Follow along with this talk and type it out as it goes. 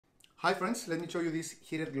Hi friends, let me show you these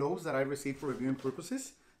heated gloves that I received for reviewing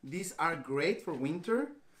purposes. These are great for winter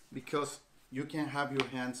because you can have your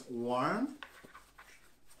hands warm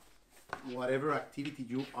whatever activity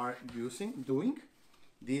you are doing.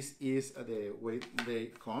 This is the way they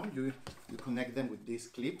come. You connect them with this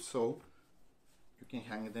clip so you can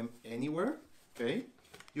hang them anywhere. Okay,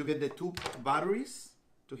 you get the two batteries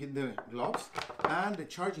to hit the gloves and the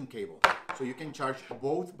charging cable, so you can charge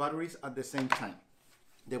both batteries at the same time.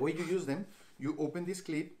 The way you use them, you open this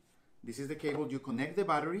clip, this is the cable, you connect the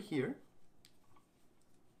battery here,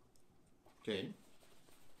 okay,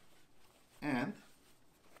 and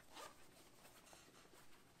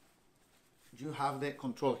you have the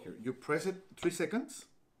control here. You press it 3 seconds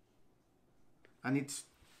and it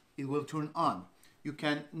will turn on. You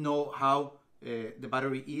can know how the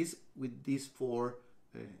battery is with these 4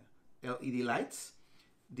 LED lights.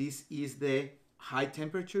 This is the high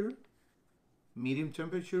temperature, medium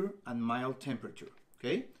temperature, and mild temperature.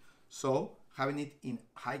 Okay, so having it in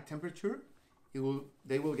high temperature,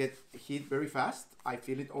 they will get heat very fast. I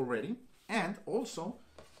feel it already. And also,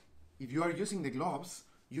 if you are using the gloves,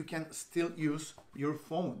 you can still use your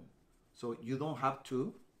phone, so you don't have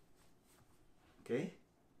to. Okay,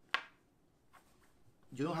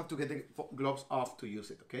 you don't have to get the gloves off to use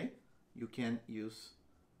it. Okay, you can use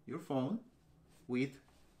your phone with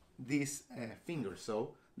these fingers.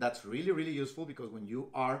 So that's really useful, because when you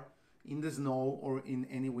are in the snow or in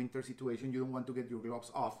any winter situation, you don't want to get your gloves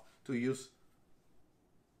off to use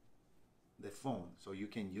the phone, so you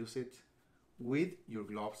can use it with your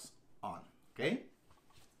gloves on. Okay,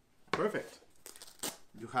 perfect.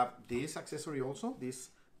 You have this accessory also, this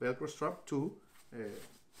Velcro strap to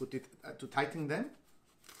put it to tighten them,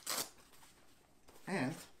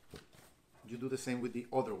 and you do the same with the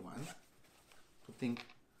other one to think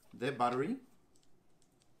the battery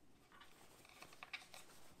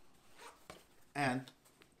and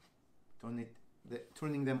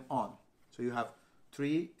turning them on. So you have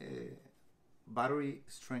 3 battery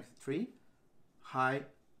strength 3, high,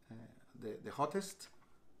 the hottest,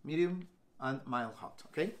 medium, and mild hot.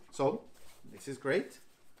 Okay, so this is great.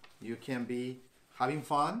 You can be having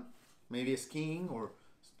fun, maybe skiing or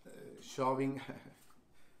shoving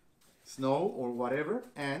snow or whatever,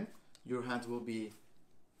 and your hands will be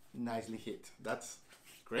nicely hit. That's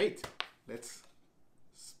great. Let's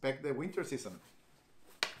spec the winter season.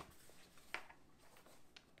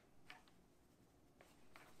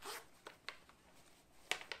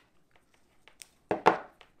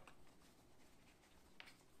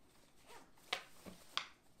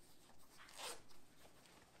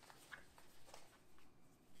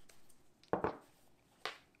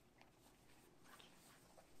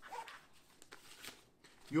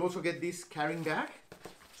 You also get this carrying bag,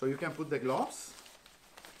 so you can put the gloves,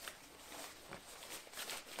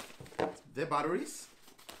 the batteries,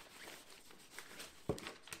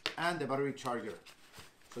 and the battery charger.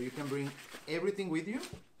 So you can bring everything with you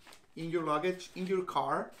in your luggage, in your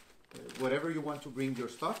car, whatever you want to bring your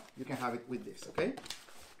stuff, you can have it with this. Okay,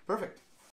 perfect.